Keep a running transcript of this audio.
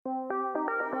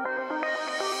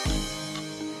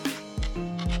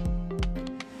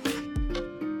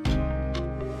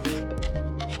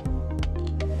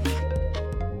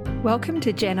Welcome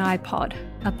to Gen I Pod,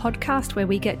 a podcast where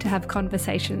we get to have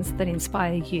conversations that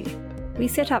inspire you. We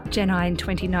set up Gen I in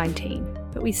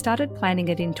 2019, but we started planning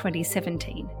it in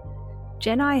 2017.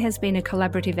 Gen I has been a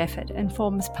collaborative effort and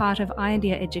forms part of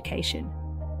iAndia Education.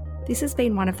 This has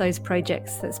been one of those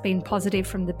projects that's been positive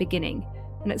from the beginning,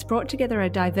 and it's brought together a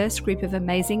diverse group of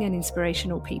amazing and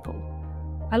inspirational people.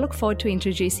 I look forward to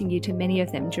introducing you to many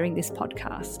of them during this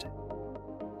podcast.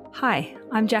 Hi,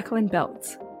 I'm Jacqueline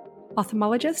Beltz,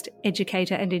 ophthalmologist,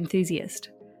 educator and enthusiast.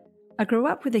 I grew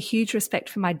up with a huge respect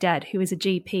for my dad, who is a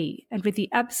GP, and with the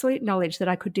absolute knowledge that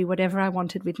I could do whatever I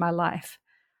wanted with my life.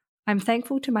 I'm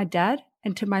thankful to my dad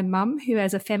and to my mum, who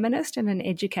as a feminist and an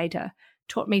educator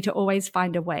taught me to always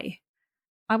find a way.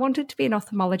 I wanted to be an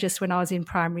ophthalmologist when I was in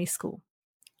primary school.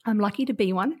 I'm lucky to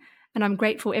be one, and I'm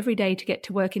grateful every day to get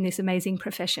to work in this amazing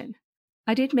profession.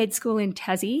 I did med school in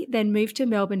Tassie, then moved to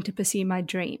Melbourne to pursue my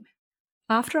dream.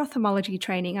 After ophthalmology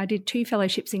training, I did 2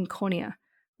 fellowships in cornea,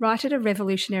 right at a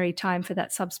revolutionary time for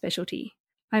that subspecialty.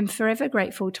 I'm forever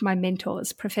grateful to my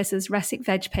mentors, Professors Rasik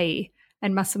Vajpayee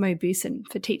and Massimo Busan,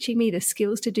 for teaching me the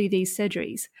skills to do these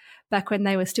surgeries back when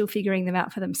they were still figuring them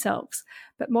out for themselves,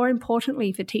 but more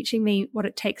importantly for teaching me what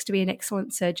it takes to be an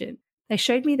excellent surgeon. They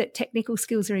showed me that technical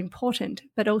skills are important,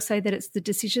 but also that it's the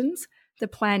decisions, the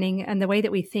planning, and the way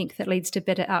that we think that leads to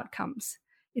better outcomes.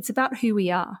 It's about who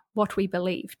we are, what we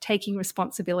believe, taking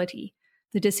responsibility,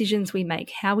 the decisions we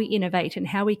make, how we innovate, and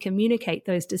how we communicate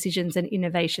those decisions and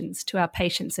innovations to our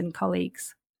patients and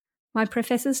colleagues. My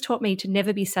professors taught me to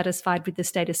never be satisfied with the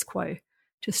status quo,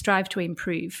 to strive to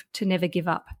improve, to never give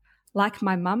up. Like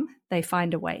my mum, they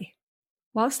find a way.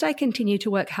 Whilst I continue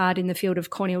to work hard in the field of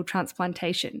corneal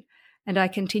transplantation, and I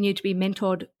continue to be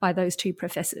mentored by those 2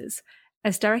 professors,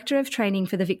 as Director of Training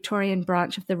for the Victorian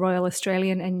branch of the Royal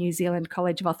Australian and New Zealand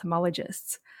College of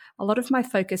Ophthalmologists, a lot of my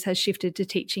focus has shifted to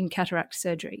teaching cataract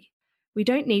surgery. We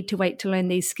don't need to wait to learn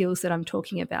these skills that I'm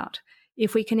talking about.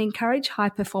 If we can encourage high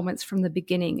performance from the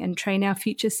beginning and train our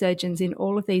future surgeons in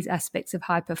all of these aspects of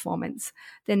high performance,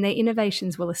 then their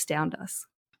innovations will astound us.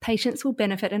 Patients will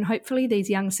benefit, and hopefully these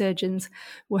young surgeons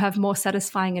will have more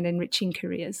satisfying and enriching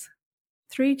careers.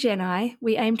 Through Gen I,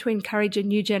 we aim to encourage a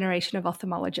new generation of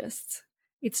ophthalmologists.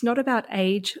 It's not about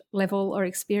age, level or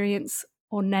experience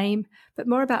or name, but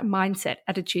more about mindset,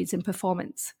 attitudes and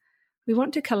performance. We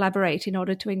want to collaborate in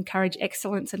order to encourage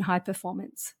excellence and high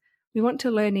performance. We want to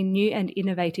learn in new and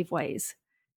innovative ways.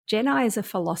 Gen I is a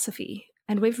philosophy,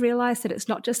 and we've realised that it's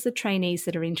not just the trainees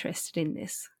that are interested in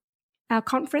this. Our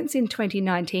conference in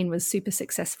 2019 was super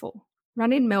successful.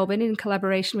 Run in Melbourne in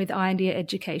collaboration with iAndia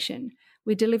Education,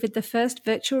 we delivered the first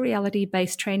virtual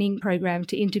reality-based training program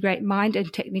to integrate mind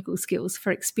and technical skills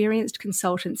for experienced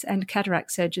consultants and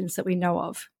cataract surgeons that we know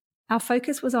of. Our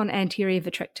focus was on anterior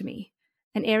vitrectomy,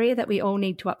 an area that we all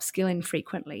need to upskill in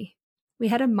frequently. We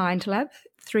had a mind lab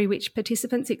through which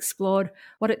participants explored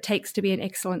what it takes to be an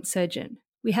excellent surgeon.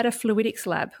 We had a fluidics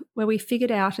lab where we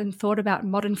figured out and thought about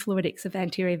modern fluidics of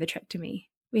anterior vitrectomy.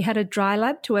 We had a dry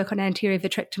lab to work on anterior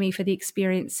vitrectomy for the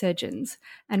experienced surgeons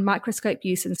and microscope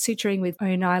use and suturing with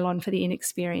O-nylon for the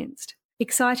inexperienced.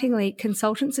 Excitingly,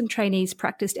 consultants and trainees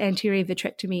practiced anterior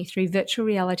vitrectomy through virtual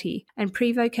reality, and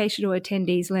pre-vocational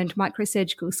attendees learned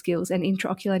microsurgical skills and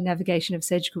intraocular navigation of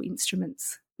surgical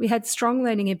instruments. We had strong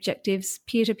learning objectives,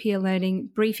 peer-to-peer learning,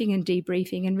 briefing and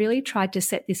debriefing, and really tried to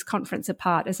set this conference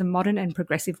apart as a modern and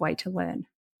progressive way to learn.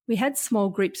 We had small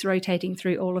groups rotating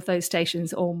through all of those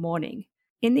stations all morning.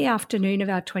 In the afternoon of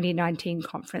our 2019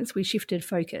 conference, we shifted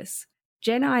focus.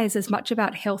 Gen I is as much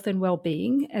about health and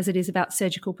well-being as it is about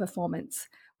surgical performance.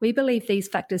 We believe these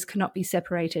factors cannot be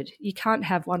separated. You can't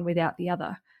have one without the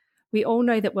other. We all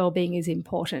know that well-being is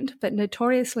important, but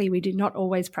notoriously we do not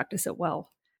always practice it well.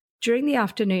 During the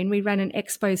afternoon, we ran an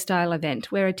expo-style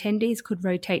event where attendees could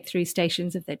rotate through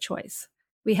stations of their choice.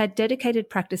 We had dedicated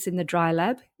practice in the dry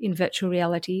lab, in virtual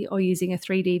reality, or using a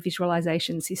 3D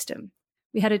visualization system.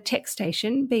 We had a tech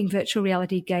station, being virtual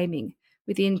reality gaming,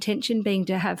 with the intention being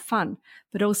to have fun,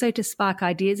 but also to spark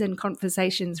ideas and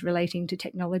conversations relating to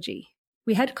technology.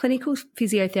 We had clinical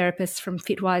physiotherapists from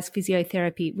Fitwise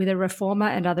Physiotherapy with a reformer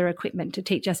and other equipment to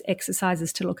teach us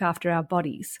exercises to look after our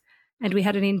bodies. And we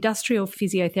had an industrial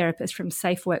physiotherapist from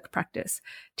Safe Work Practice,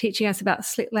 teaching us about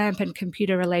slit lamp and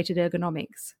computer-related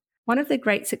ergonomics. One of the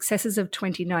great successes of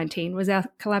 2019 was our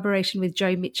collaboration with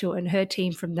Jo Mitchell and her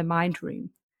team from the Mind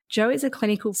Room. Jo is a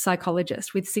clinical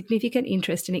psychologist with significant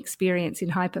interest and experience in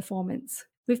high performance.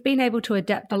 We've been able to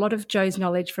adapt a lot of Jo's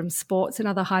knowledge from sports and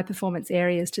other high performance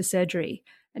areas to surgery,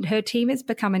 and her team has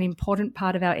become an important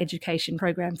part of our education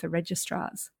program for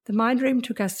registrars. The Mind Room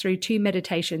took us through 2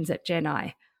 meditations at Gen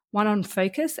I, one on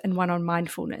focus and one on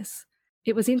mindfulness.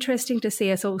 It was interesting to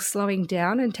see us all slowing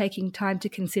down and taking time to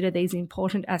consider these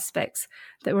important aspects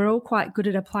that we're all quite good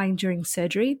at applying during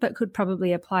surgery, but could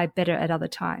probably apply better at other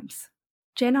times.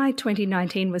 GenEye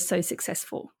 2019 was so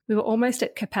successful. We were almost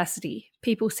at capacity.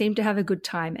 People seemed to have a good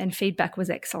time and feedback was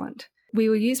excellent. We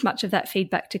will use much of that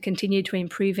feedback to continue to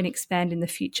improve and expand in the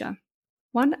future.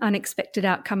 One unexpected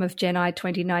outcome of GenEye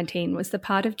 2019 was the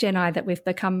part of GenEye that we've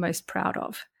become most proud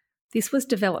of. This was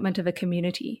development of a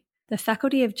community. The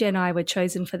faculty of GenEye were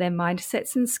chosen for their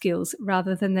mindsets and skills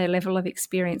rather than their level of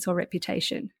experience or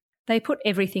reputation. They put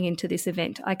everything into this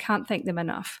event. I can't thank them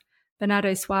enough.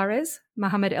 Bernardo Suarez,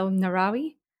 Mohamed El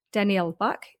Narawi, Danielle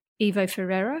Buck, Ivo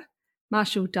Ferreira,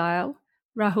 Marshall Dial,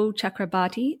 Rahul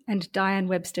Chakrabarti, and Diane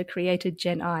Webster created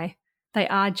GenEye. They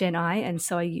are GenEye, and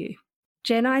so are you.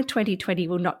 GenEye 2020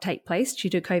 will not take place due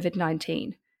to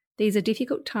COVID-19. These are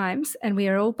difficult times, and we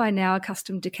are all by now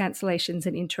accustomed to cancellations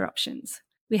and interruptions.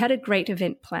 We had a great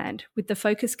event planned, with the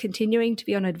focus continuing to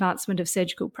be on advancement of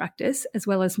surgical practice, as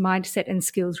well as mindset and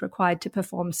skills required to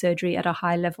perform surgery at a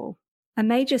high level. A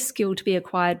major skill to be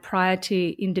acquired prior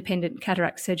to independent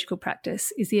cataract surgical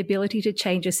practice is the ability to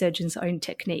change a surgeon's own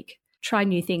technique, try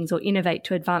new things, or innovate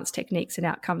to advance techniques and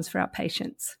outcomes for our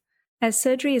patients. As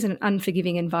surgery is an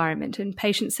unforgiving environment and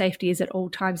patient safety is at all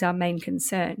times our main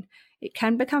concern, it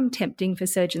can become tempting for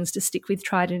surgeons to stick with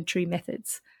tried and true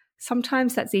methods.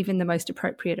 Sometimes that's even the most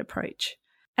appropriate approach.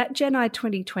 At GenEye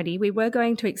 2020, we were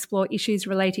going to explore issues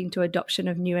relating to adoption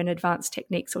of new and advanced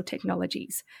techniques or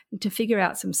technologies and to figure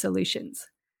out some solutions.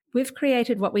 We've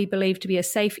created what we believe to be a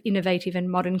safe, innovative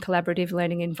and modern collaborative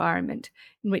learning environment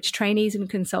in which trainees and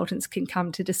consultants can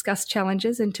come to discuss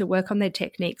challenges and to work on their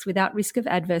techniques without risk of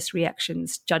adverse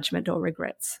reactions, judgment or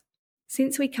regrets.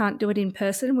 Since we can't do it in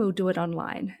person, we'll do it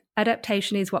online.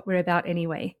 Adaptation is what we're about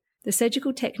anyway. The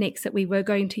surgical techniques that we were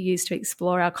going to use to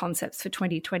explore our concepts for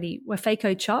 2020 were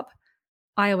phaco-chop,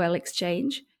 IOL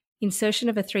exchange, insertion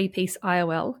of a 3-piece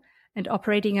IOL, and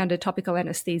operating under topical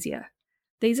anaesthesia.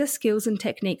 These are skills and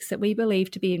techniques that we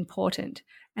believe to be important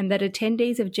and that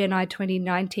attendees of GenEye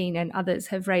 2019 and others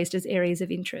have raised as areas of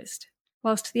interest.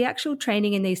 Whilst the actual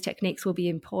training in these techniques will be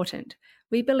important,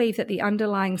 we believe that the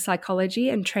underlying psychology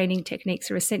and training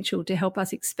techniques are essential to help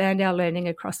us expand our learning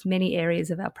across many areas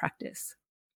of our practice.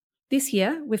 This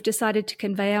year, we've decided to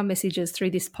convey our messages through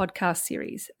this podcast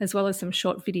series, as well as some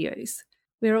short videos.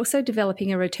 We're also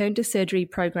developing a return to surgery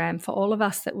program for all of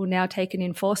us that will now take an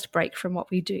enforced break from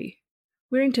what we do.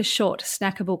 We're into short,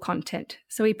 snackable content,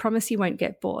 so we promise you won't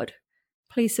get bored.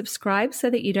 Please subscribe so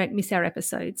that you don't miss our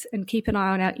episodes and keep an eye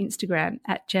on our Instagram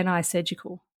at GenEye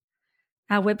Surgical.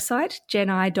 Our website,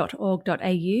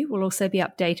 geneye.org.au, will also be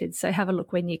updated, so have a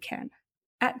look when you can.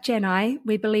 At GenEye,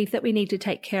 we believe that we need to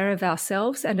take care of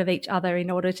ourselves and of each other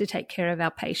in order to take care of our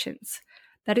patients.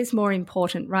 That is more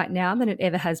important right now than it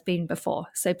ever has been before,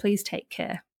 so please take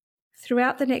care.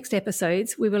 Throughout the next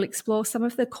episodes, we will explore some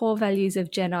of the core values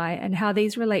of GenEye and how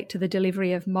these relate to the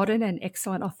delivery of modern and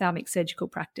excellent ophthalmic surgical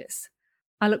practice.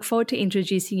 I look forward to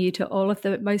introducing you to all of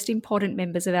the most important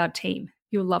members of our team.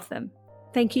 You'll love them.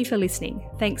 Thank you for listening.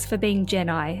 Thanks for being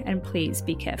GenEye, and please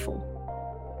be careful.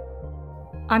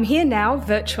 I'm here now,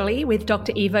 virtually, with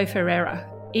Dr. Ivo Ferreira.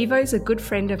 Ivo's a good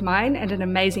friend of mine and an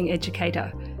amazing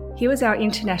educator. He was our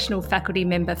international faculty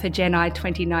member for GenEye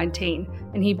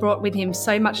 2019, and he brought with him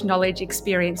so much knowledge,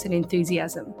 experience and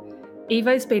enthusiasm.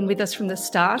 Ivo's been with us from the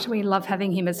start, and we love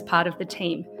having him as part of the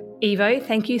team. Ivo,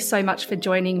 thank you so much for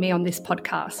joining me on this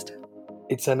podcast.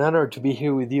 It's an honor to be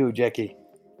here with you, Jackie.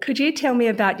 Could you tell me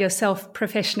about yourself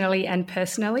professionally and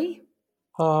personally?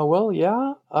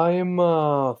 I am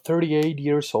 38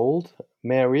 years old,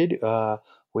 married,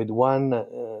 with one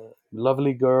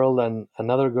lovely girl and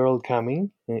another girl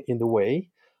coming in the way.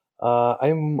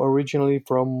 I'm originally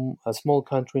from a small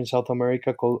country in South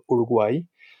America called Uruguay,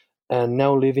 and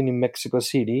now living in Mexico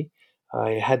City.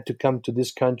 I had to come to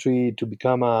this country to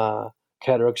become a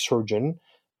cataract surgeon,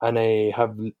 and I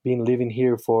have been living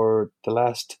here for the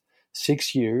last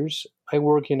 6 years. I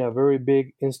work in a very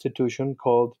big institution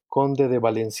called Conde de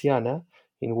Valenciana,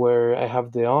 in where I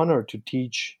have the honor to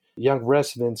teach young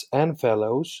residents and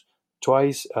fellows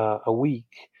twice a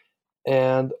week.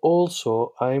 And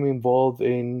also, I'm involved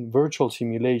in virtual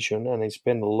simulation, and I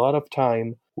spend a lot of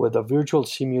time with a virtual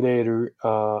simulator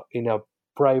in a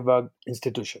private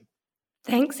institution.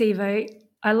 Thanks, Ivo.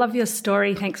 I love your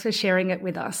story. Thanks for sharing it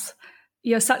with us.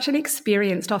 You're such an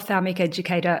experienced ophthalmic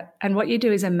educator, and what you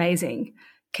do is amazing.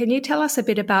 Can you tell us a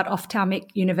bit about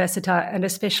Ophthalmic Università and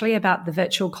especially about the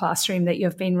virtual classroom that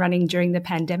you've been running during the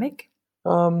pandemic?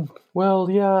 As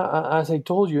I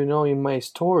told you, in my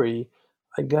story,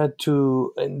 they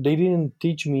didn't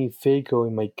teach me phaco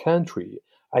in my country.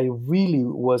 I really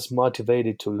was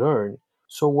motivated to learn.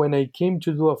 So when I came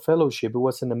to do a fellowship, it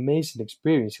was an amazing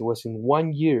experience. It was in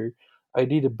 1 year, I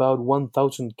did about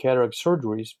 1,000 cataract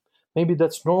surgeries. Maybe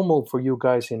that's normal for you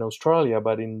guys in Australia,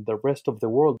 but in the rest of the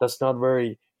world, that's not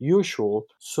very usual.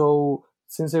 So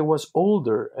since I was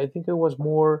older, I think I was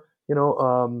more,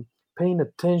 paying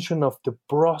attention of the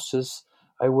process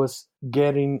I was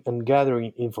getting and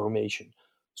gathering information.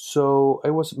 So I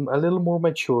was a little more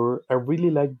mature. I really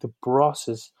liked the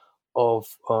process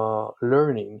of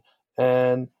learning,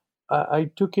 and I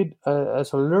took it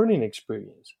as a learning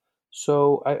experience.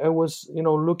 So I was,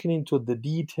 looking into the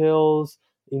details,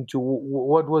 into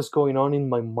what was going on in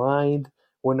my mind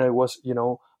when I was,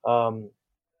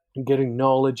 getting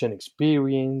knowledge and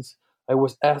experience. I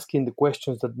was asking the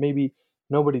questions that maybe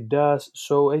nobody does.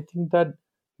 So I think that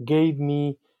gave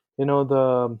me,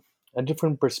 the a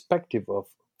different perspective of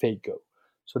Faco.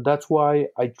 So that's why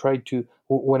I try to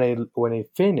when I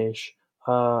finish,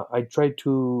 I try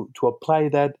to apply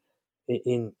that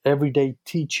in everyday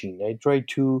teaching. I try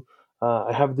to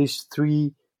I have these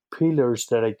three pillars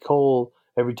that I call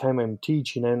every time I'm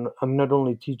teaching, and I'm not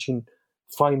only teaching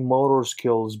fine motor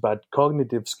skills, but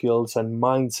cognitive skills and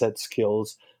mindset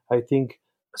skills. I think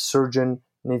a surgeon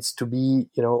needs to be,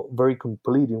 very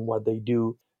complete in what they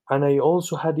do. And I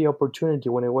also had the opportunity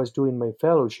when I was doing my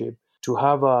fellowship to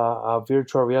have a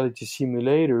virtual reality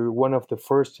simulator, one of the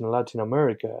first in Latin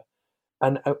America.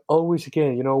 And I always,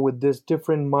 again, with this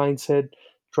different mindset,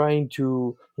 trying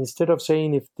to, instead of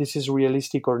saying if this is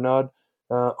realistic or not,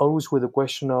 always with the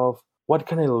question of what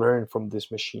can I learn from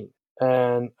this machine?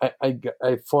 And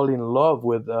I fall in love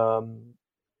with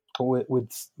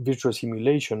virtual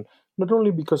simulation, not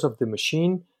only because of the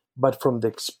machine, but from the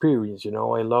experience. I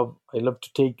love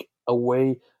to take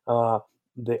away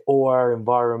the OR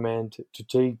environment, to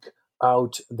take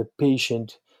out the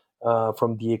patient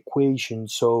from the equation,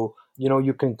 so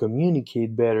you can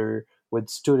communicate better with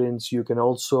students. You can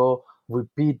also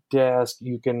repeat tasks.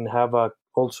 You can have a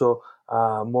also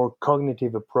more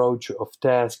cognitive approach of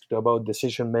tasks about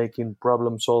decision making,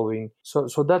 problem solving.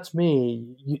 So that's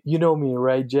me. You know me,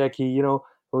 right, Jackie?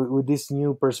 With this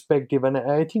new perspective, and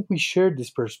I think we share this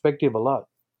perspective a lot.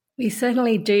 We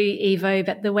certainly do, Ivo,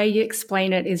 but the way you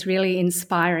explain it is really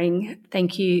inspiring.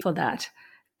 Thank you for that.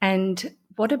 And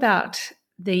what about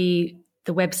the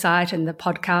website and the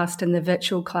podcast and the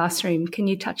virtual classroom? Can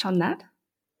you touch on that?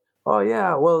 Oh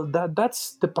yeah, well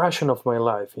that's the passion of my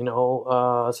life.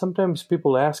 Sometimes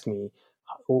people ask me,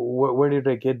 where did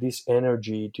I get this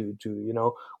energy to.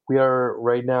 We are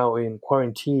right now in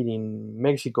quarantine in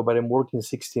Mexico, but I'm working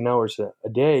 16 hours a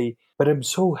day. But I'm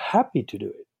so happy to do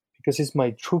it because it's my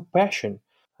true passion,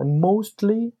 and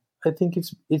mostly I think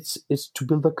it's to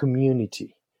build a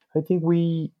community. I think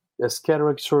we, as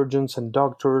cataract surgeons and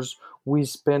doctors, we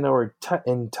spend our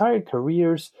entire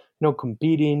careers,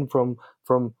 competing from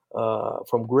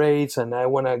grades, and I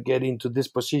want to get into this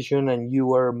position, and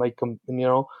you are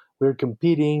we're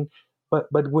competing.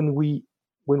 But when we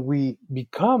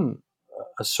become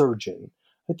a surgeon,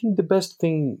 I think the best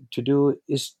thing to do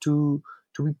is to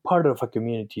be part of a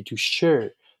community, to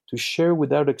share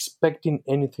without expecting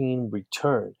anything in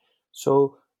return.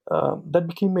 So that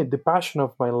became the passion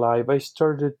of my life. I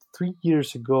started 3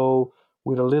 years ago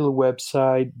with a little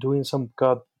website, doing some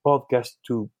podcast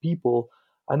to people,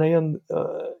 and I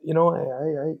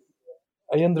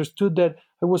understood that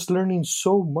I was learning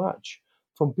so much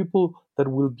from people that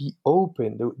will be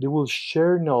open. They will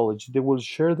share knowledge. They will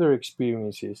share their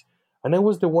experiences. And I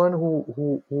was the one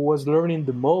who was learning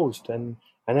the most. And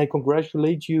I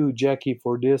congratulate you, Jackie,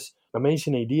 for this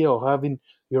amazing idea of having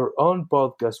your own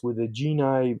podcast with the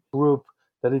GNI group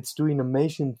that it's doing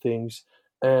amazing things.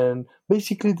 And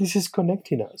basically, this is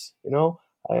connecting us.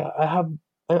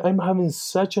 I'm having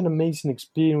such an amazing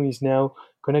experience now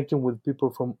connecting with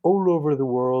people from all over the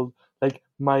world. Like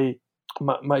my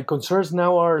concerns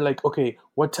now are like, okay,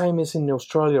 what time is in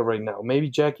Australia right now? Maybe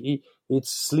Jackie it's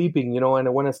sleeping, and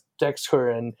I want to text her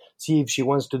and see if she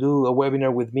wants to do a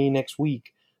webinar with me next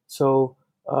week. So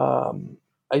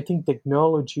I think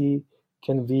technology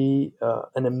can be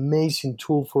an amazing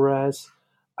tool for us.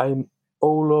 I'm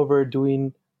all over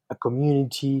doing a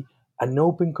community, an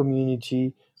open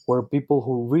community where people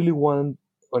who really want,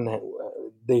 and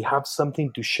they have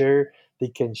something to share, they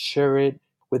can share it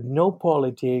with no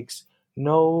politics,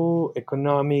 no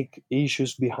economic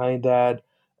issues behind that,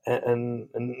 and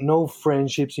no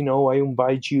friendships. I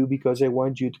invite you because I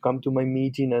want you to come to my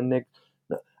meeting, and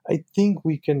I think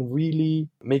we can really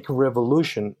make a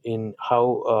revolution in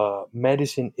how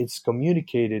medicine is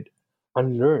communicated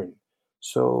and learned.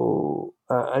 So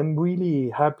I'm really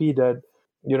happy that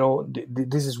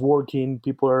this is working.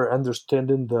 People are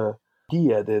understanding the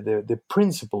idea, the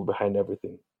principle behind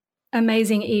everything.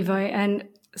 Amazing, Ivo, and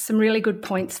some really good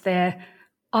points there.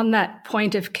 On that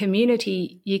point of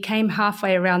community, you came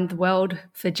halfway around the world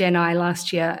for Geni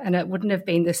last year, and it wouldn't have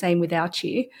been the same without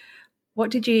you. What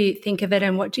did you think of it,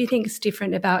 and what do you think is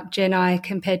different about Geni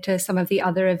compared to some of the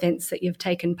other events that you've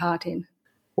taken part in?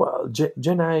 Well,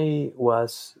 Geni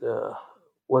was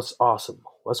awesome.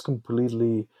 Was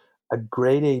completely a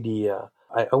great idea.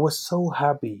 I was so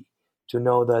happy to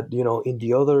know that in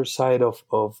the other side of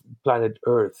planet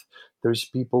Earth, there's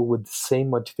people with the same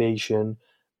motivation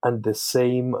and the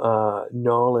same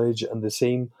knowledge and the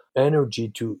same energy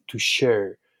to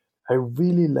share. I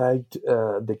really liked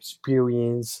the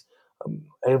experience.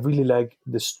 I really like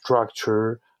the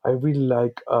structure. I really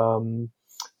like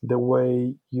the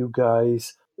way you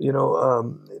guys, it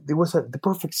was the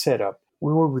perfect setup.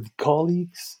 We were with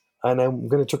colleagues, and I'm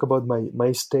going to talk about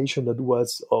my station. That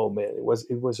was, oh man,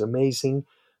 it was amazing,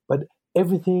 but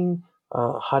everything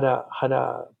had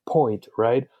a point,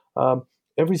 right?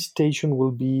 Every station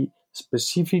will be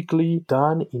specifically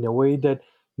done in a way that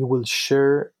you will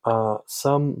share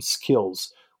some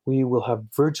skills. We will have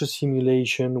virtual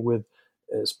simulation with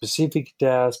a specific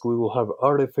task. We will have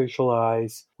artificial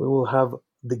eyes. We will have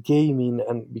the gaming,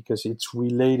 and because it's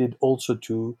related also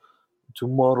to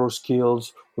motor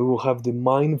skills, we will have the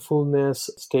mindfulness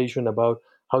station about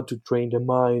how to train the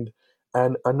mind.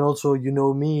 And also,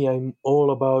 me, I'm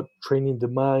all about training the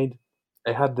mind.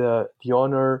 I had the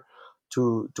honor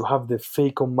to have the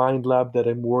FACO Mind Lab that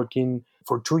I'm working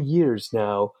for 2 years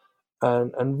now,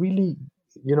 and really,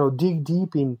 dig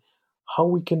deep in how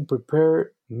we can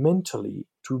prepare mentally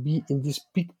to be in this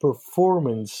peak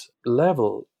performance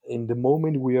level in the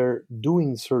moment we are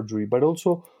doing surgery, but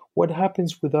also what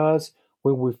happens with us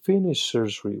when we finish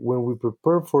surgery, when we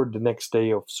prepare for the next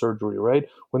day of surgery, right?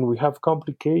 When we have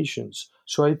complications.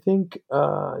 So I think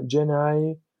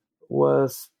Geni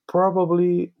was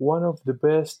probably one of the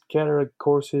best cataract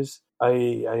courses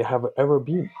I have ever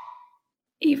been.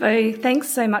 Ivo, thanks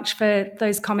so much for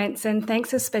those comments, and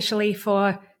thanks especially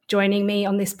for joining me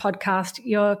on this podcast.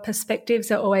 Your perspectives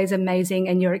are always amazing,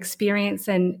 and your experience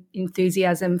and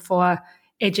enthusiasm for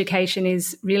education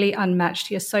is really unmatched.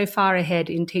 You're so far ahead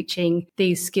in teaching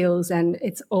these skills, and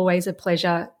it's always a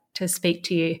pleasure to speak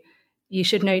to you. You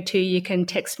should know too, you can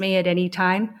text me at any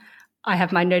time. I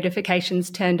have my notifications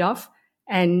turned off,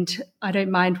 and I don't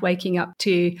mind waking up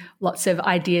to lots of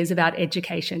ideas about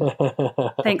education.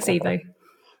 Thanks, Ivo.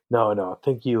 No,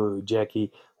 thank you,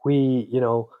 Jackie. We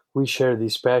share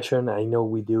this passion. I know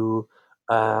we do,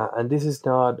 and this is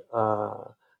not.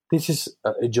 This is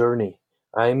a journey.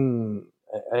 I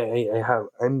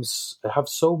have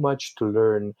so much to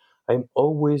learn. I'm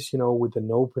always, with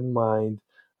an open mind.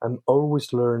 I'm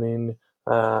always learning.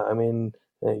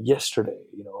 Yesterday,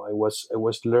 I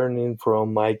was learning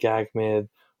from Mike Ahmed,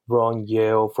 Ron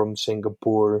Yeo from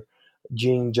Singapore,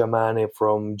 Jin Yamane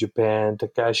from Japan,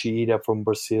 Takashi Ida from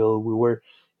Brazil. We were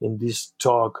in this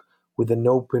talk with an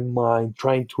open mind,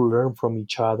 trying to learn from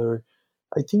each other.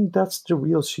 I think that's the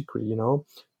real secret,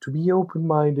 to be open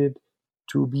minded,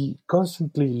 to be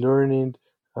constantly learning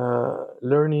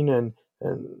and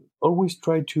always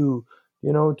try to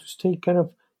stay kind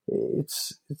of.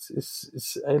 It's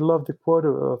I love the quote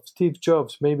of Steve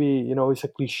Jobs. Maybe it's a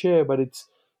cliche, but it's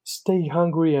stay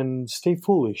hungry and stay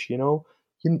foolish.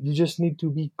 You just need to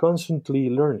be constantly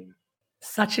learning.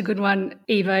 Such a good one,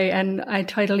 Ivo, and I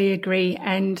totally agree.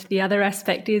 And the other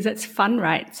aspect is it's fun,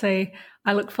 right? So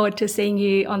I look forward to seeing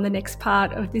you on the next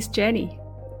part of this journey.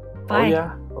 Bye.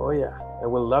 Oh yeah, I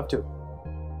will love to.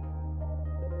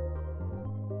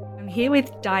 I'm here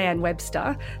with Diane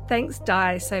Webster. Thanks,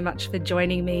 Di, so much for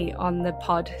joining me on the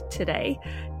pod today.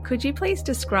 Could you please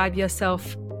describe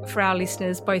yourself for our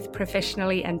listeners, both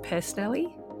professionally and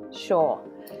personally? Sure.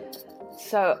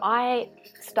 So I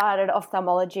started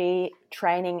ophthalmology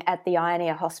training at the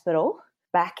Ioneer Hospital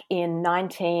back in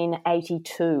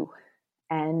 1982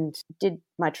 and did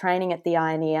my training at the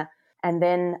Ioneer. And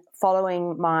then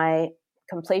following my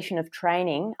completion of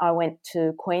training, I went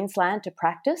to Queensland to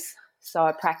practice. So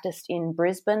I practiced in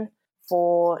Brisbane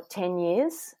for 10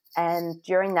 years. And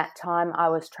during that time, I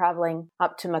was travelling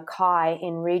up to Mackay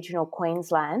in regional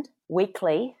Queensland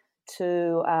weekly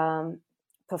to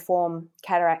perform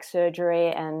cataract surgery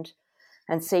and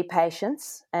see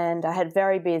patients. And I had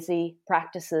very busy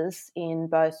practices in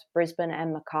both Brisbane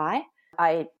and Mackay.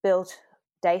 I built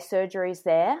day surgeries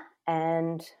there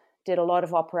and did a lot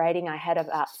of operating. I had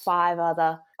about 5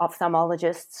 other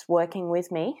ophthalmologists working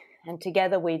with me, and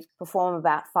together we'd perform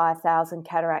about 5,000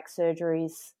 cataract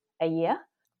surgeries a year.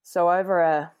 So over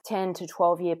a 10 to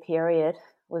 12 year period,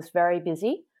 was very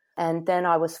busy. And then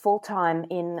I was full-time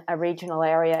in a regional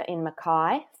area in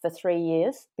Mackay for 3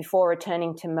 years before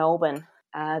returning to Melbourne.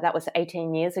 That was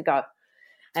 18 years ago.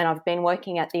 And I've been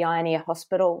working at the Ioneer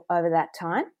Hospital over that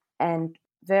time and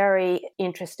very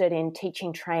interested in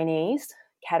teaching trainees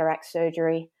cataract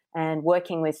surgery and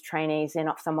working with trainees in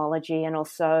ophthalmology and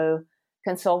also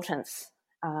consultants.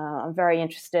 I'm very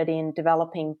interested in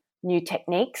developing new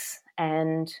techniques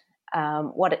and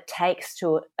what it takes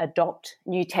to adopt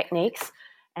new techniques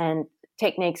and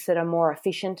techniques that are more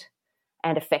efficient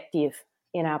and effective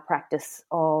in our practice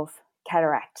of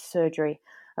cataract surgery.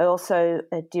 I also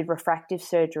did refractive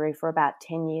surgery for about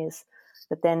 10 years,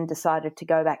 but then decided to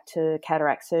go back to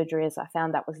cataract surgery as I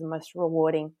found that was the most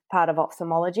rewarding part of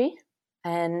ophthalmology.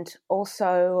 And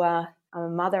also I'm a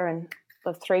mother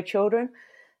of 3 children,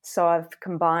 so I've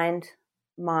combined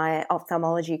my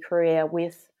ophthalmology career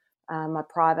with my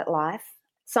private life,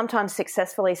 sometimes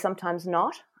successfully, sometimes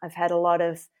not. I've had a lot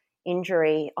of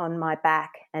injury on my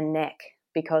back and neck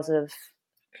because of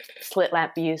slit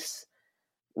lamp use,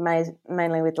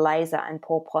 mainly with laser and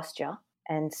poor posture.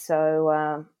 And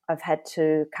so I've had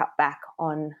to cut back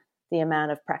on the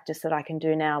amount of practice that I can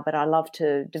do now, but I love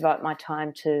to devote my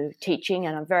time to teaching,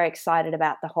 and I'm very excited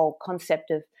about the whole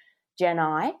concept of Gen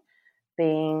Eye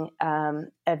being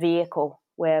a vehicle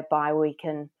whereby we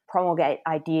can promulgate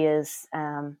ideas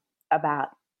about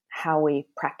how we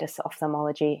practice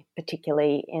ophthalmology,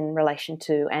 particularly in relation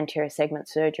to anterior segment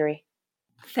surgery.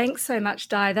 Thanks so much,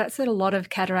 Di. That's a lot of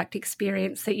cataract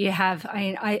experience that you have.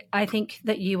 I think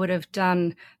that you would have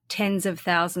done tens of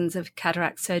thousands of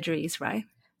cataract surgeries, right?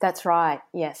 That's right.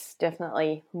 Yes,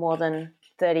 definitely more than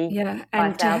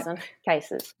 35,000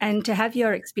 cases. And to have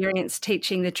your experience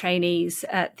teaching the trainees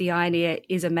at the Ioneer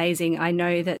is amazing. I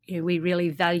know that we really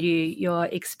value your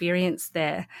experience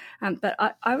there. But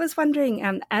I was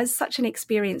wondering, as such an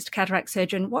experienced cataract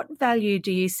surgeon, what value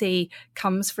do you see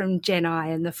comes from Gen Eye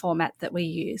and the format that we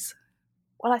use?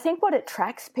 Well, I think what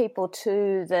attracts people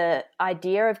to the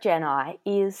idea of Gen Eye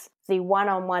is the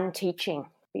one-on-one teaching,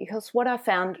 because what I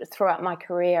found throughout my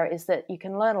career is that you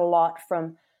can learn a lot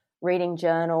from reading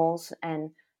journals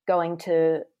and going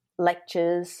to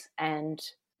lectures and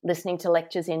listening to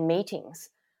lectures in meetings.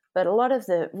 But a lot of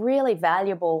the really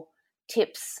valuable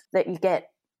tips that you get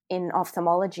in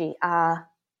ophthalmology are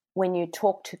when you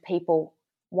talk to people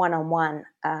one-on-one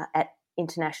at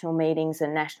international meetings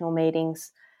and national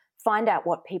meetings. Find out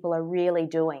what people are really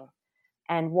doing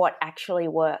and what actually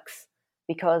works,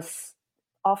 because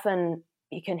often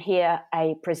you can hear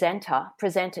a presenter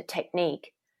present a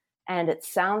technique and it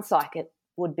sounds like it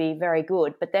would be very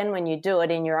good. But then when you do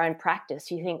it in your own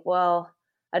practice, you think, well,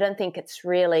 I don't think it's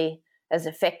really as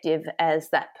effective as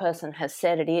that person has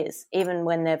said it is, even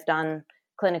when they've done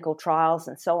clinical trials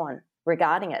and so on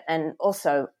regarding it. And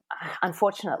also,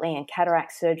 unfortunately, in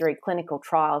cataract surgery clinical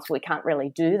trials, we can't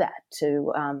really do that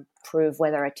to prove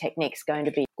whether a technique's going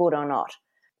to be good or not.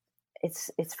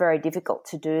 It's very difficult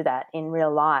to do that in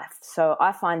real life. So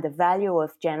I find the value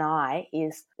of Gen Eye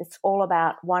is it's all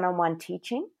about one-on-one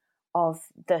teaching of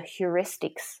the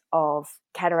heuristics of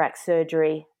cataract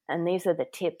surgery, and these are the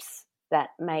tips that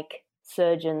make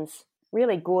surgeons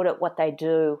really good at what they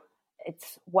do.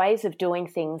 It's ways of doing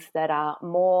things that are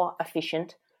more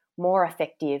efficient, more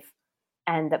effective,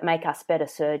 and that make us better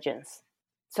surgeons.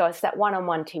 So it's that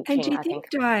one-on-one teaching, and do you I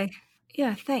think.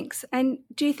 Yeah, thanks. And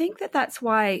do you think that that's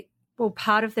why, well,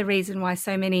 part of the reason why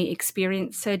so many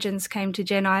experienced surgeons came to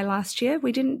Gen Eye last year?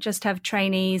 We didn't just have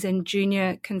trainees and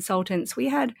junior consultants. We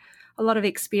had a lot of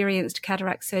experienced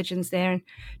cataract surgeons there.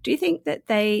 Do you think that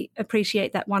they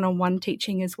appreciate that one-on-one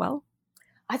teaching as well?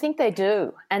 I think they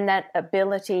do, and that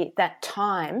ability, that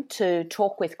time to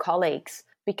talk with colleagues,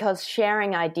 because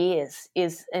sharing ideas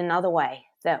is another way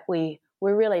that we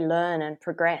really learn and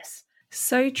progress.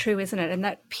 So true, isn't it? And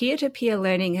that peer-to-peer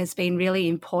learning has been really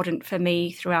important for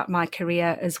me throughout my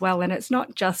career as well. And it's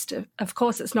not just, of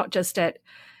course, it's not just at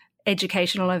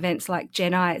educational events like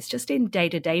Gen Eye, it's just in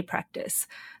day-to-day practice.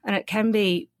 And it can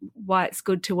be why it's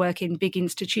good to work in big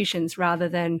institutions rather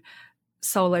than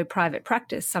solo private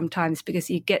practice sometimes, because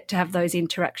you get to have those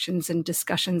interactions and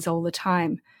discussions all the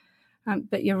time.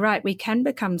 But you're right, we can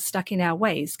become stuck in our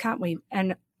ways, can't we?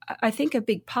 And I think a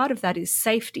big part of that is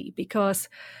safety, because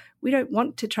we don't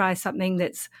want to try something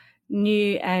that's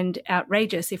new and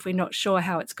outrageous if we're not sure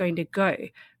how it's going to go,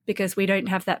 because we don't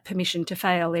have that permission to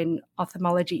fail in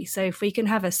ophthalmology. So if we can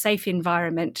have a safe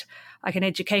environment, like an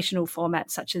educational format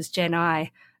such as Gen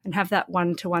Eye, and have that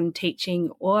one-to-one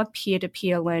teaching or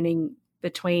peer-to-peer learning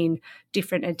between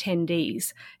different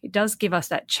attendees, it does give us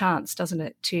that chance, doesn't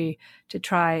it, to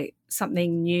try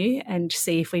something new and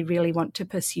see if we really want to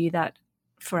pursue that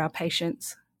for our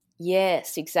patients.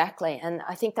 Yes, exactly. And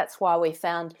I think that's why we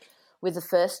found with the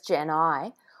first Gen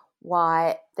I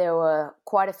why there were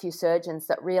quite a few surgeons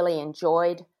that really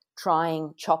enjoyed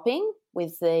trying chopping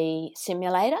with the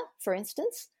simulator, for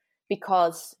instance,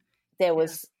 because there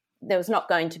was not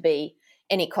going to be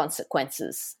any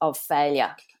consequences of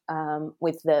failure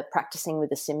with the practicing with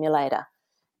the simulator.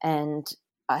 And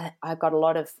I got a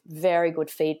lot of very good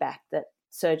feedback that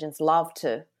surgeons love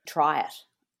to try it,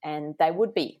 and they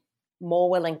would be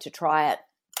more willing to try it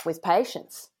with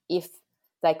patients if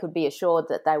they could be assured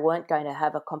that they weren't going to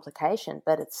have a complication.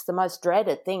 But it's the most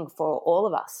dreaded thing for all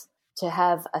of us to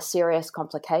have a serious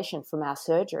complication from our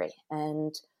surgery,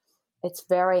 and it's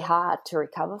very hard to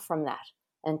recover from that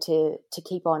and to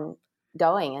keep on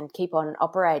going and keep on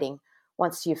operating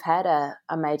once you've had a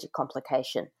major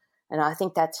complication. And I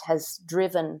think that has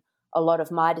driven a lot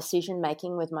of my decision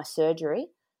making with my surgery,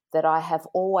 that I have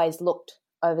always looked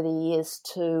over the years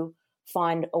to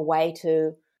find a way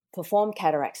to perform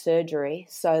cataract surgery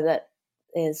so that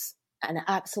there's an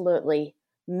absolutely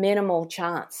minimal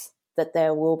chance that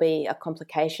there will be a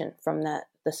complication from the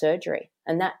surgery.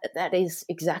 And that is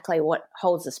exactly what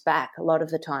holds us back a lot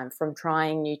of the time from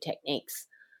trying new techniques,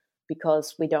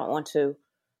 because we don't want to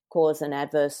cause an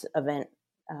adverse event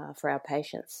for our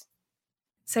patients.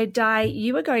 So, Di,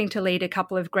 you were going to lead a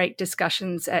couple of great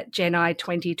discussions at Gen I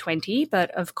 2020,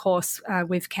 but of course,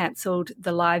 we've cancelled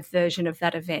the live version of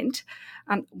that event.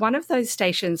 One of those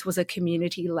stations was a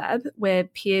community lab where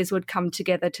peers would come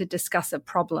together to discuss a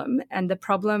problem, and the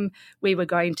problem we were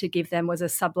going to give them was a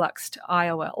subluxed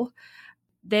IOL.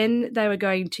 Then they were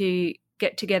going to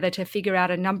get together to figure out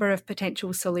a number of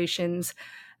potential solutions,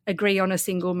 agree on a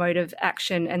single mode of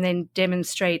action, and then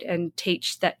demonstrate and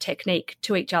teach that technique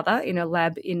to each other in a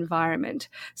lab environment.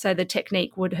 So the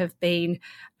technique would have been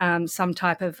some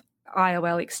type of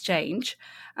IOL exchange.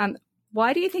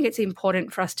 Why do you think it's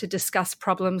important for us to discuss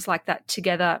problems like that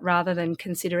together rather than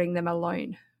considering them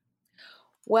alone?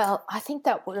 Well, I think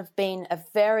that would have been a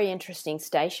very interesting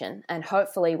station, and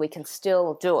hopefully we can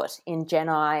still do it in Gen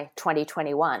I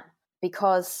 2021,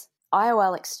 because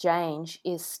IOL exchange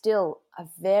is still a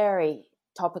very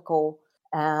topical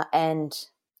and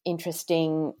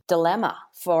interesting dilemma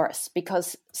for us,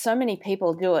 because so many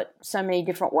people do it so many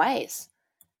different ways.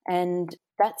 And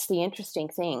that's the interesting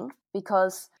thing,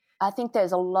 because I think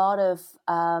there's a lot of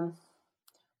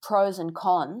pros and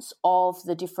cons of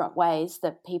the different ways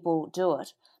that people do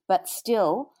it, but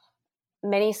still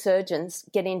many surgeons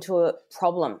get into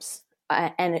problems,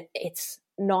 and it's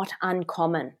not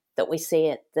uncommon that we see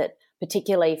it, that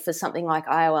particularly for something like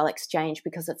IOL exchange,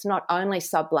 because it's not only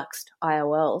subluxed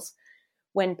IOLs.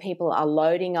 When people are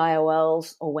loading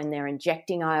IOLs or when they're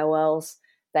injecting IOLs,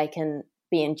 they can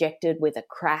be injected with a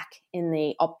crack in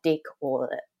the optic or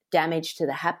damage to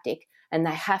the haptic, and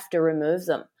they have to remove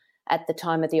them at the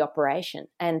time of the operation.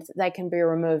 And they can be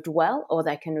removed well, or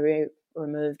they can be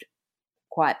removed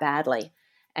quite badly.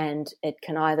 And it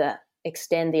can either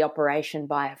extend the operation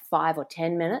by 5 or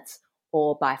 10 minutes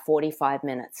or by 45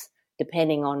 minutes,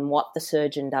 depending on what the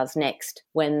surgeon does next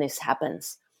when this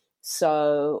happens.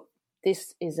 So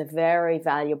this is a very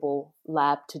valuable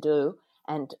lab to do,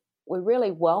 and we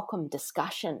really welcome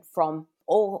discussion from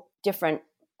all different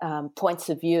points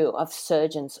of view of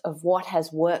surgeons of what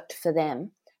has worked for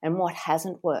them and what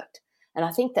hasn't worked. And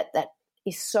I think that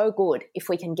is so good if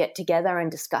we can get together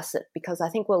and discuss it, because I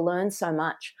think we'll learn so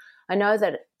much. I know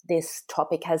that this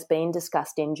topic has been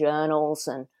discussed in journals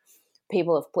and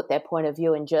people have put their point of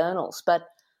view in journals, but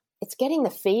it's getting the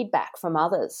feedback from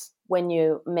others when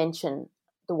you mention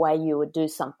the way you would do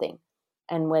something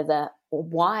and whether or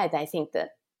why they think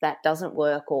that doesn't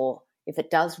work, or if it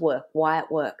does work, why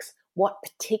it works, what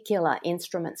particular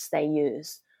instruments they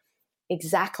use,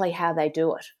 exactly how they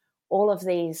do it. All of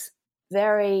these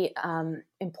very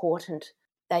important,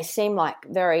 they seem like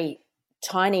very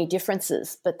tiny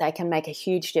differences, but they can make a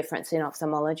huge difference in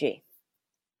ophthalmology.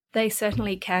 They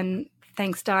certainly can.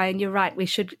 Thanks, Di. And you're right, we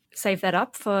should save that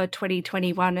up for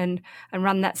 2021 and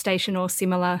run that station or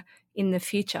similar in the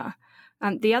future.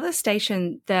 The other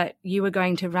station that you were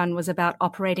going to run was about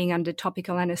operating under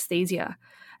topical anesthesia.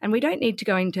 And we don't need to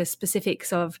go into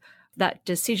specifics of that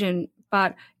decision,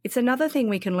 but it's another thing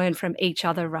we can learn from each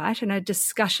other, right? And a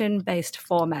discussion-based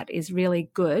format is really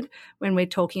good when we're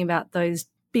talking about those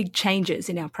big changes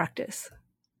in our practice.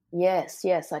 Yes,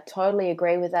 I totally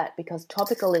agree with that, because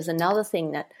topical is another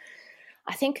thing that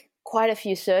I think quite a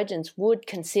few surgeons would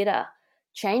consider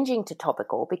changing to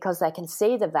topical, because they can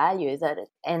see the value that it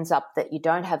ends up that you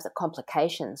don't have the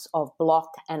complications of block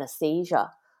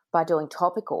anesthesia by doing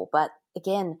topical. But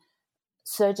again,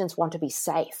 surgeons want to be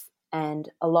safe, and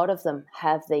a lot of them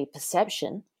have the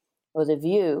perception or the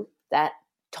view that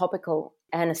topical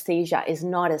anesthesia is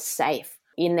not as safe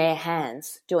in their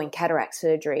hands doing cataract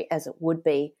surgery as it would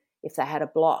be if they had a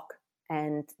block.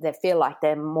 And they feel like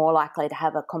they're more likely to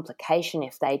have a complication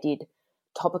if they did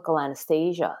topical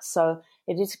anesthesia. So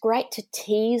it is great to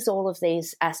tease all of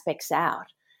these aspects out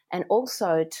and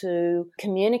also to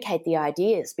communicate the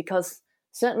ideas, because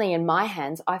certainly in my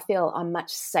hands, I feel I'm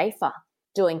much safer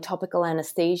doing topical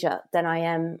anesthesia than I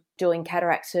am doing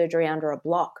cataract surgery under a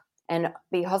block. And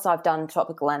because I've done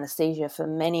topical anesthesia for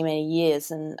many, many years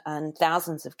and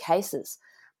thousands of cases,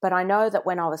 but I know that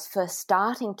when I was first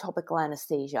starting topical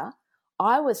anesthesia,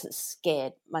 I was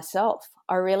scared myself.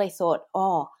 I really thought,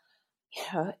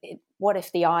 what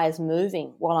if the eye is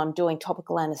moving while I'm doing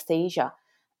topical anesthesia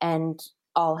and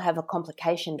I'll have a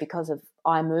complication because of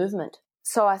eye movement?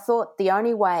 So I thought the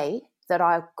only way that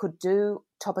I could do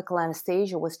topical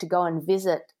anesthesia was to go and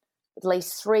visit at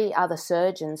least 3 other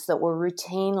surgeons that were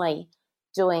routinely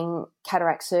doing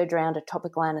cataract surgery under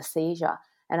topical anesthesia,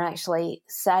 and actually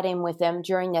sat in with them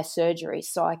during their surgery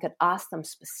so I could ask them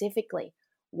specifically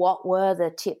what were the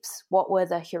tips, what were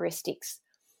the heuristics,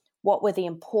 what were the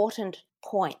important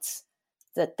points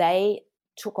that they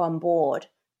took on board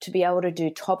to be able to do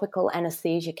topical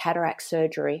anesthesia cataract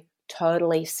surgery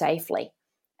totally safely,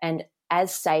 and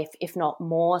as safe, if not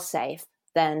more safe,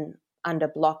 than under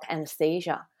block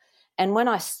anesthesia. And when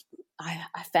I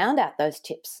found out those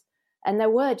tips, and they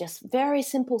were just very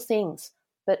simple things,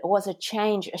 but it was a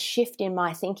change, a shift in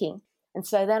my thinking. And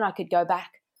so then I could go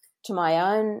back to my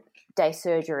own day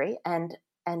surgery and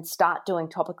start doing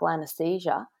topical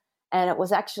anesthesia. And it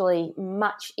was actually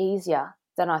much easier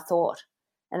than I thought.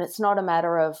 And it's not a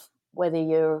matter of whether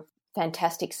you're a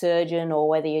fantastic surgeon or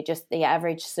whether you're just the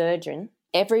average surgeon.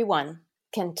 Everyone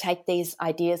can take these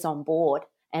ideas on board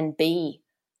and be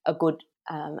a good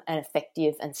and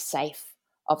effective and safe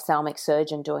ophthalmic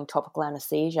surgeon doing topical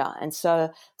anesthesia. And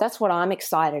so that's what I'm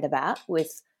excited about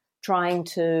with trying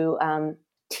to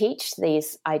teach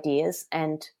these ideas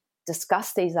and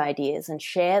discuss these ideas and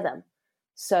share them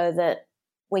so that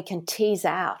we can tease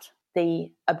out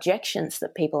the objections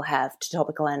that people have to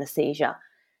topical anesthesia.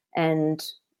 And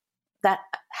that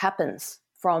happens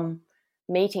from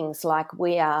meetings like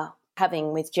we are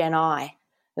having with Gen I,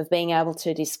 of being able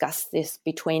to discuss this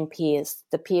between peers,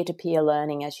 the peer-to-peer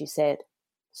learning, as you said,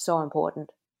 so important.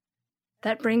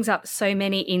 That brings up so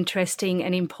many interesting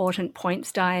and important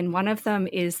points, Diane. One of them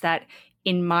is that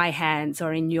in my hands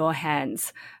or in your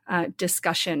hands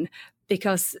discussion,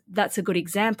 because that's a good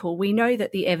example. We know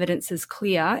that the evidence is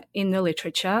clear in the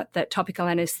literature that topical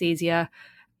anesthesia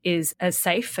is as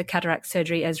safe for cataract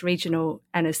surgery as regional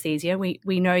anesthesia.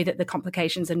 We know that the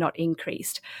complications are not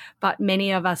increased, but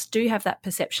many of us do have that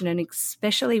perception, and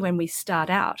especially when we start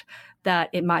out,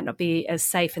 that it might not be as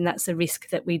safe, and that's a risk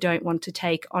that we don't want to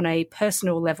take on a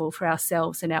personal level for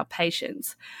ourselves and our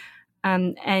patients.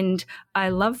 And I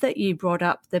love that you brought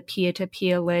up the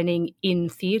peer-to-peer learning in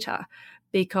theatre,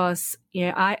 because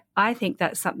I think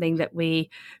that's something that we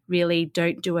really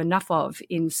don't do enough of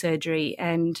in surgery.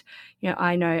 And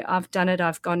I know I've done it.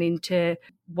 I've gone in to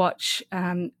watch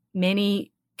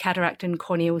many cataract and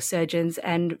corneal surgeons,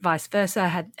 and vice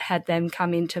versa, had them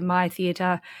come into my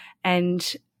theatre,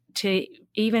 and to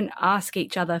even ask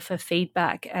each other for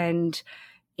feedback and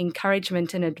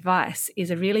encouragement and advice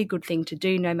is a really good thing to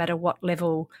do, no matter what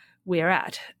level we're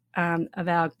at of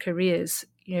our careers.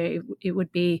 It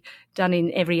would be done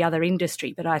in every other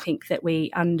industry, but I think that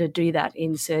we underdo that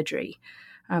in surgery.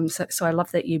 So I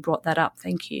love that you brought that up.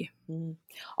 Thank you.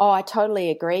 Oh, I totally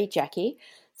agree, Jackie,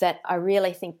 that I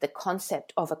really think the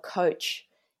concept of a coach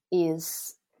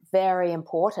is very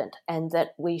important, and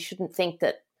that we shouldn't think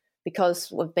that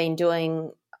because we've been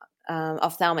doing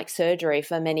ophthalmic surgery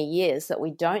for many years that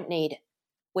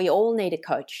we all need a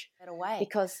coach.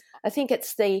 Because I think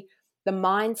it's the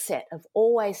mindset of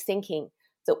always thinking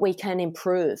that we can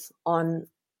improve on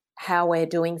how we're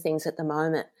doing things at the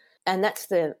moment. And that's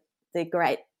the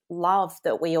great love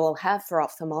that we all have for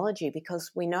ophthalmology, because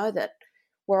we know that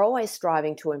we're always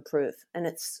striving to improve, and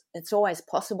it's always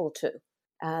possible to.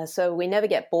 So we never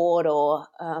get bored or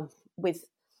with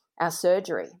our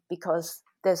surgery, because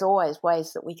there's always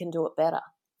ways that we can do it better.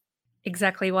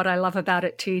 Exactly what I love about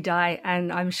it too, Di,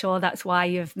 and I'm sure that's why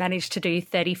you've managed to do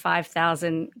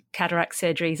 35,000 cataract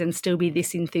surgeries and still be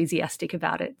this enthusiastic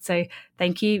about it. So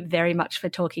thank you very much for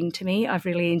talking to me. I've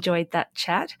really enjoyed that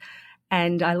chat,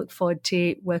 and I look forward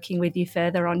to working with you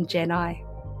further on Gen I.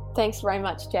 Thanks very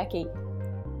much, Jackie.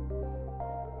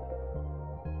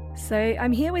 So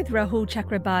I'm here with Rahul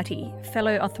Chakrabarti,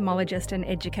 fellow ophthalmologist and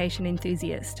education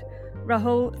enthusiast.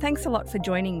 Rahul, thanks a lot for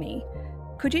joining me.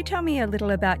 Could you tell me a little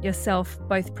about yourself,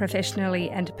 both professionally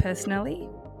and personally?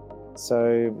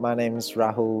 So my name is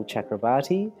Rahul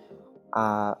Chakrabarti.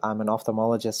 I'm an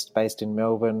ophthalmologist based in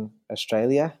Melbourne,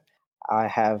 Australia. I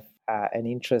have an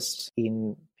interest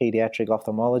in pediatric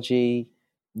ophthalmology,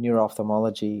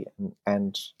 neuro-ophthalmology,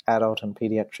 and adult and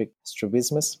pediatric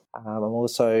strabismus. I'm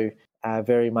also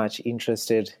very much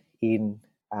interested in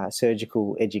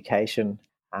surgical education,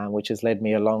 which has led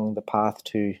me along the path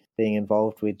to being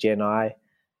involved with Gen I,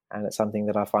 and it's something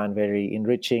that I find very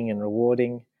enriching and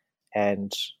rewarding.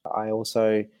 And I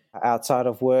also, outside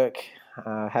of work,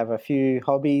 have a few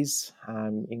hobbies,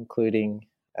 including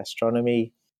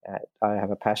astronomy. I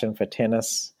have a passion for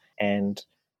tennis, and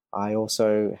I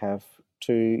also have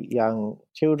 2 young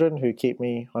children who keep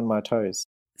me on my toes.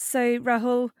 So,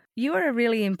 Rahul, you are a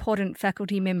really important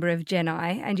faculty member of Gen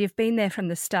I, and you've been there from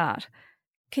the start.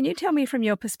 Can you tell me from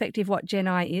your perspective what Gen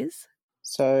I is?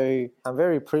 So I'm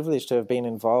very privileged to have been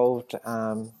involved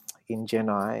in Gen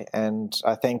I, and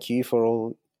I thank you for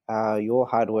all your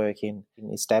hard work in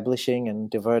establishing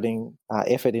and devoting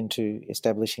effort into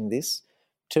establishing this.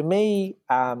 To me,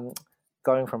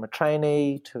 going from a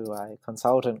trainee to a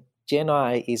consultant, Gen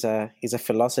I is a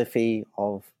philosophy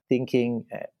of thinking,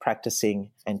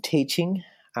 practicing, and teaching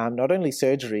not only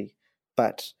surgery,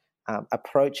 but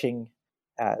approaching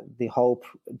the whole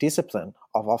discipline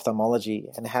of ophthalmology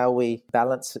and how we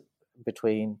balance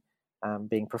between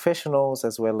being professionals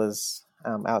as well as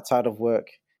outside of work.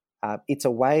 It's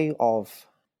a way of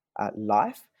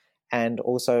life, and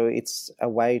also it's a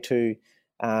way to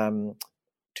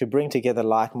bring together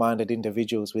like-minded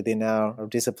individuals within our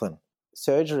discipline.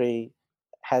 Surgery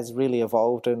has really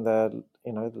evolved in the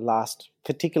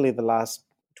particularly the last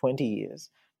 20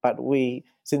 years. But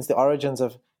since the origins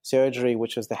of surgery,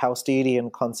 which was the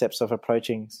Halstedian concepts of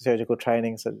approaching surgical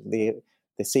training, so the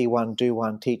see one, do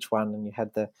one, teach one, and you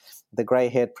had the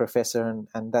grey-haired professor,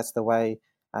 and that's the way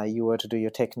you were to do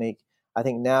your technique. I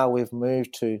think now we've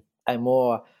moved to a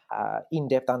more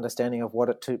in-depth understanding of what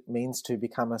it means to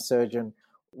become a surgeon.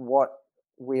 What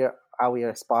are we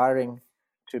aspiring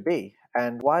to be,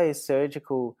 and why is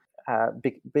surgical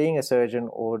being a surgeon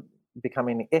or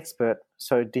becoming an expert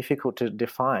so difficult to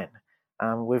define?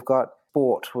 We've got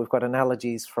sport, we've got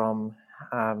analogies from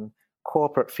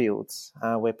corporate fields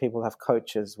where people have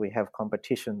coaches, we have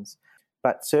competitions,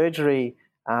 but surgery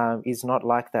is not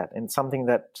like that, and something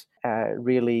that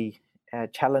really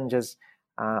challenges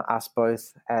us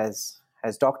both as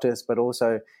doctors, but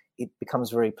also it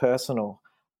becomes very personal.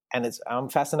 And I'm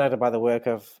fascinated by the work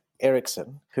of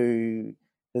Erickson, who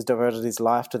has devoted his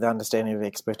life to the understanding of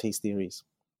expertise theories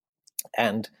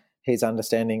and his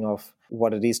understanding of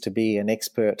what it is to be an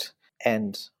expert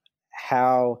and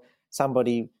how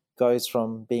somebody goes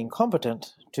from being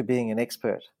competent to being an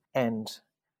expert. And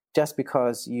just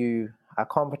because you are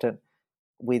competent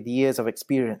with years of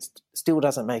experience still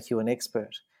doesn't make you an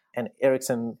expert. And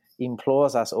Erickson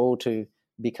implores us all to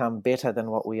become better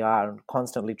than what we are and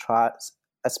constantly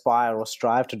aspire or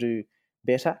strive to do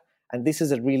better. And this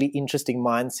is a really interesting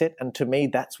mindset. And to me,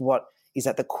 that's what is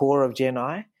at the core of Gen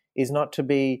I, is not to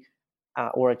be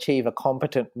or achieve a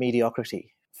competent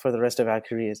mediocrity for the rest of our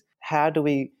careers. How do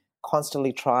we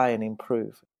constantly try and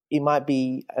improve? It might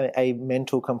be a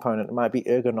mental component, it might be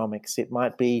ergonomics, it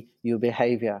might be your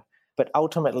behavior. But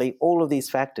ultimately, all of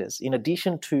these factors, in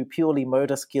addition to purely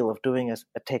motor skill of doing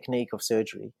a technique of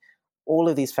surgery, all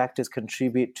of these factors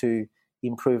contribute to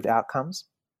improved outcomes.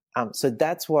 So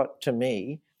that's what, to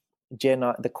me, Gen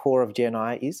I, the core of Gen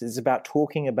I is about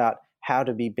talking about how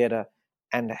to be better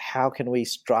and how can we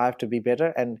strive to be better,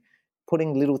 and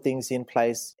putting little things in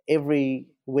place every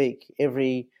week,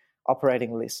 every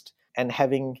operating list, and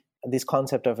having this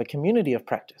concept of a community of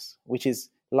practice, which is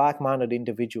like-minded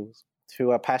individuals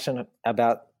who are passionate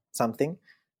about something.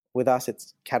 With us,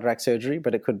 it's cataract surgery,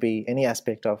 but it could be any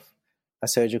aspect of a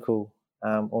surgical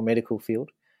or medical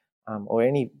field, or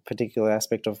any particular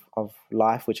aspect of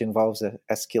life which involves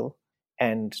a skill.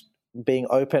 And being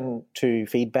open to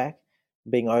feedback,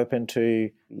 being open to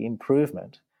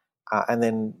improvement, and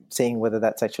then seeing whether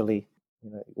that's actually,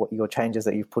 what your changes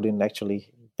that you've put in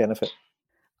actually benefit.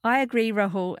 I agree,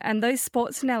 Rahul, and those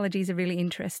sports analogies are really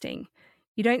interesting.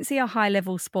 You don't see a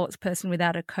high-level sports person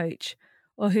without a coach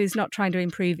or who's not trying to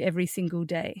improve every single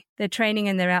day. They're training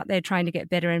and they're out there trying to get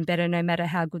better and better no matter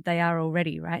how good they are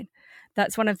already, right?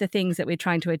 That's one of the things that we're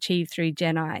trying to achieve through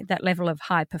Gen I, that level of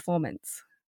high performance.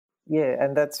 Yeah,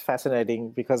 and that's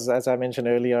fascinating because, as I mentioned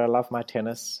earlier, I love my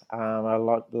tennis. I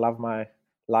love my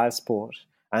live sport.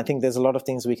 I think there's a lot of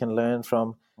things we can learn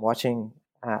from watching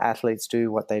athletes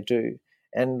do what they do.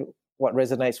 And what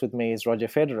resonates with me is Roger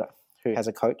Federer, who has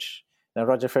a coach. Now,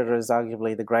 Roger Federer is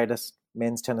arguably the greatest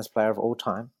men's tennis player of all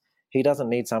time, he doesn't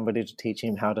need somebody to teach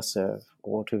him how to serve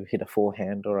or to hit a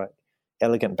forehand or an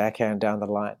elegant backhand down the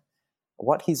line.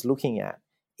 What he's looking at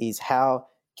is how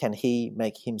can he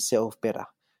make himself better.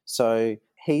 So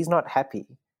he's not happy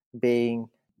being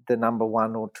the number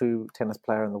 1 or 2 tennis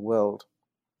player in the world,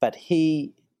 but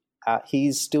he's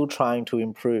still trying to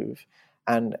improve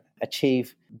and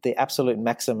achieve the absolute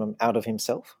maximum out of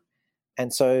himself.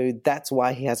 And so that's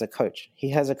why he has a coach. He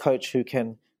has a coach who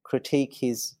can critique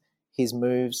his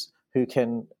moves, who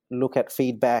can look at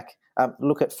feedback,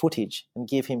 look at footage and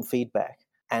give him feedback.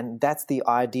 And that's the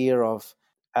idea of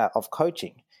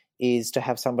coaching, is to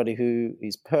have somebody who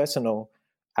is personal,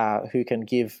 who can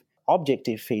give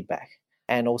objective feedback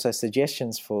and also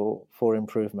suggestions for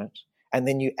improvement. And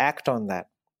then you act on that,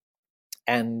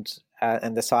 and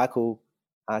the cycle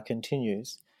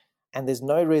continues. And there's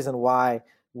no reason why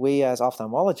we as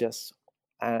ophthalmologists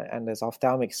and as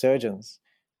ophthalmic surgeons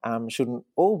shouldn't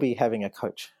all be having a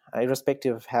coach,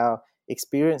 irrespective of how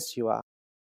experienced you are.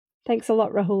 Thanks a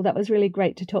lot, Rahul. That was really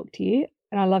great to talk to you,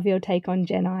 and I love your take on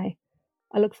Gen I.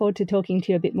 I look forward to talking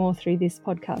to you a bit more through this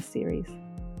podcast series.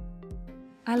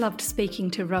 I loved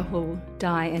speaking to Rahul,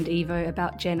 Di and Ivo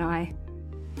about Gen I.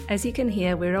 As you can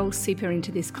hear, we're all super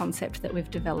into this concept that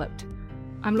we've developed.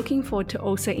 I'm looking forward to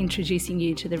also introducing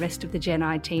you to the rest of the Gen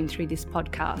I team through this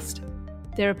podcast.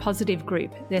 They're a positive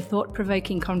group. Their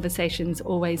thought-provoking conversations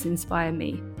always inspire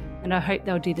me, and I hope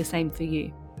they'll do the same for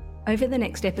you. Over the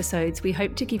next episodes, we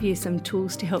hope to give you some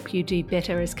tools to help you do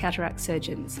better as cataract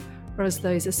surgeons, or as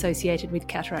those associated with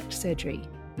cataract surgery.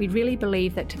 We really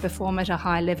believe that to perform at a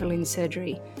high level in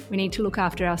surgery, we need to look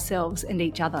after ourselves and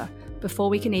each other before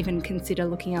we can even consider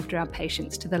looking after our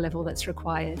patients to the level that's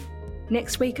required.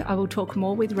 Next week, I will talk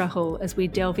more with Rahul as we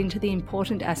delve into the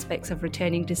important aspects of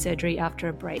returning to surgery after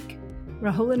a break.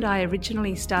 Rahul and I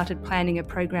originally started planning a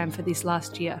program for this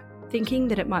last year, thinking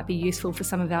that it might be useful for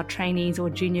some of our trainees or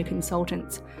junior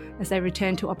consultants as they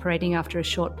return to operating after a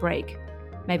short break,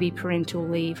 maybe parental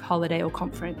leave, holiday or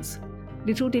conference.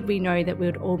 Little did we know that we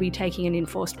would all be taking an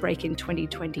enforced break in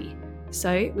 2020.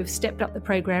 So we've stepped up the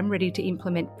program ready to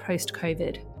implement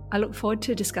post-COVID. I look forward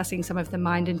to discussing some of the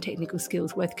mind and technical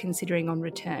skills worth considering on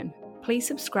return. Please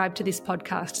subscribe to this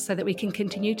podcast so that we can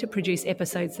continue to produce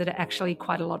episodes that are actually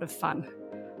quite a lot of fun.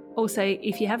 Also,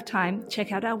 if you have time,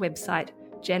 check out our website,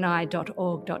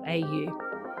 geni.org.au.